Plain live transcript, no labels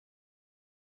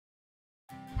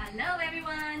Hello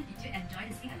everyone! Did you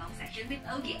enjoy the sing-along session with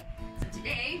Ogie? So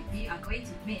today we are going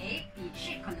to make the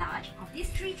shape collage of these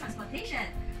three transportation: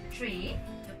 the train,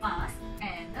 the bus,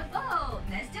 and the boat.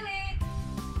 Let's do it!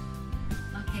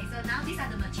 Okay, so now these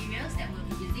are the materials that we'll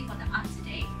be using for the art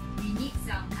today. We need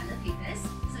some color papers.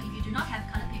 So if you do not have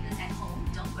color papers at home,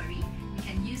 don't worry. You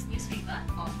can use newspaper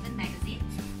or even magazine.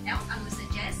 Else, I would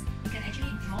suggest you can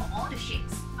actually draw all the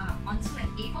shapes onto an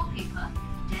A4 paper.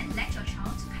 Then let your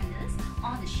child to colors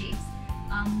all the shapes.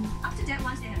 After that,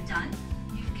 once they have done,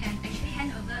 you can actually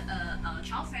hand over a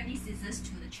child-friendly scissors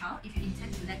to the child if you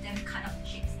intend to let them cut out the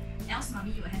shapes. Else,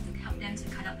 mommy, you will have to help them to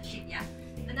cut out the shape. Yeah.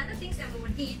 Another thing that we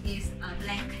will need is a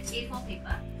blank A4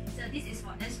 paper. So this is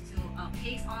for us to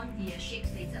paste on the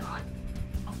shapes later on.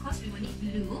 Of course, we will need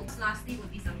glue. Lastly, will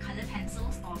be some color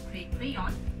pencils or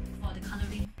crayon for the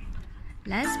coloring.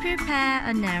 Let's prepare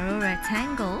a narrow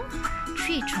rectangle,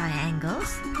 3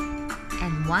 triangles,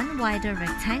 and 1 wider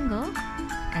rectangle,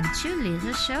 and 2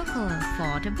 little circles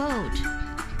for the boat.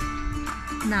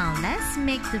 Now let's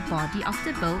make the body of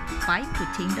the boat by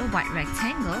putting the white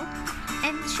rectangle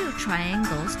and 2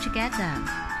 triangles together.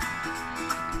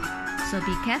 So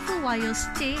be careful while you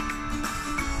stick.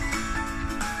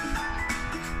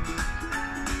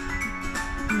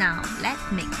 Now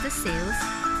let's make the sails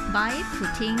by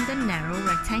putting the narrow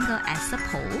rectangle as a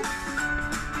pole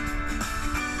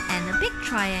and a big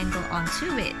triangle onto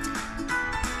it.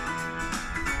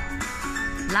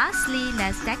 Lastly,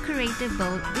 let's decorate the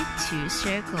boat with 2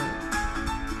 circles.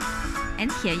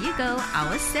 And here you go,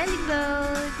 our sailing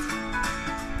boat.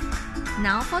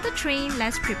 Now for the train,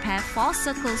 let's prepare 4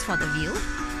 circles for the wheel,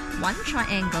 1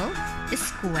 triangle, a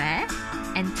square,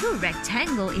 and 2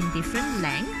 rectangles in different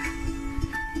lengths.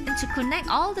 And to connect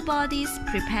all the bodies,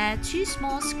 prepare 2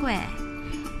 small squares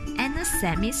and a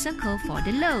semicircle for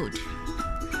the load.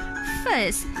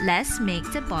 First, let's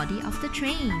make the body of the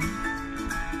train.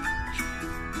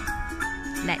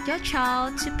 Let your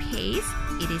child to paste.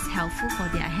 It is helpful for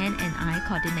their hand and eye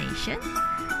coordination.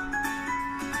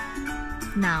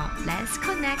 Now, let's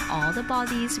connect all the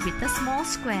bodies with a small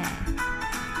square.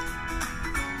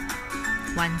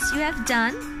 Once you have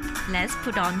done, let's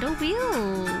put on the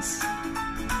wheels.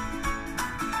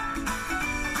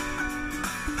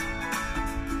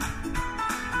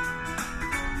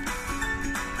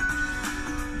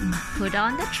 Put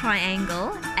on the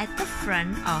triangle at the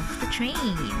front of the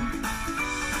train.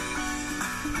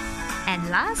 And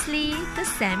lastly, the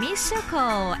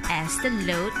semicircle as the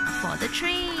load for the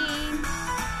train.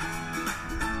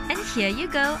 And here you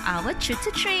go, our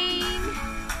choo-choo train.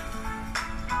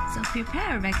 So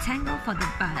prepare a rectangle for the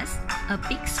bus, a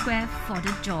big square for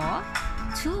the door,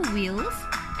 2 wheels,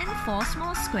 and 4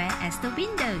 small squares as the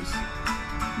windows.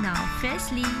 Now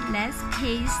firstly, let's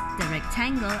paste the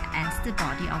rectangle as the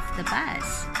body of the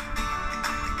bus.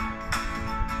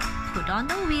 Put on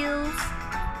the wheels.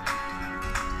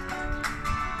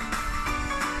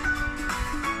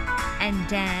 And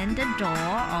then the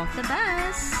door of the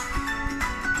bus.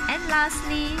 And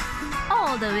lastly,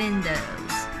 all the windows.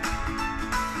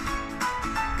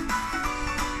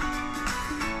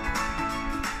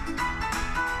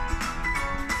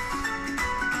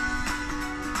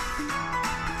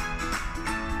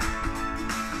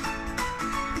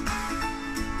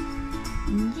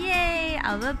 Yay!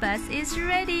 Our bus is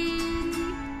ready!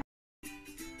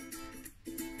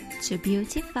 To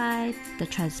beautify the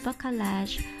transport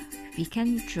collage, we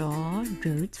can draw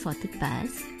roads for the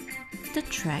bus, the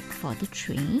track for the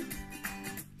train,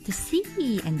 the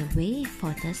sea and the wave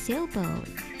for the sailboat.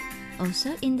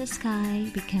 Also in the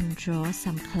sky, we can draw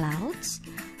some clouds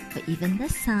or even the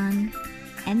sun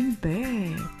and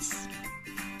birds.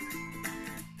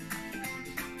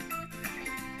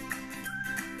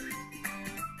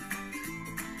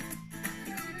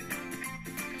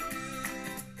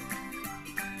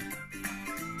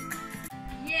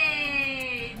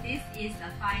 This is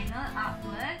the final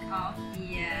artwork of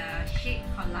the shape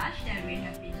collage that we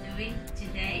have been doing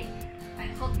today.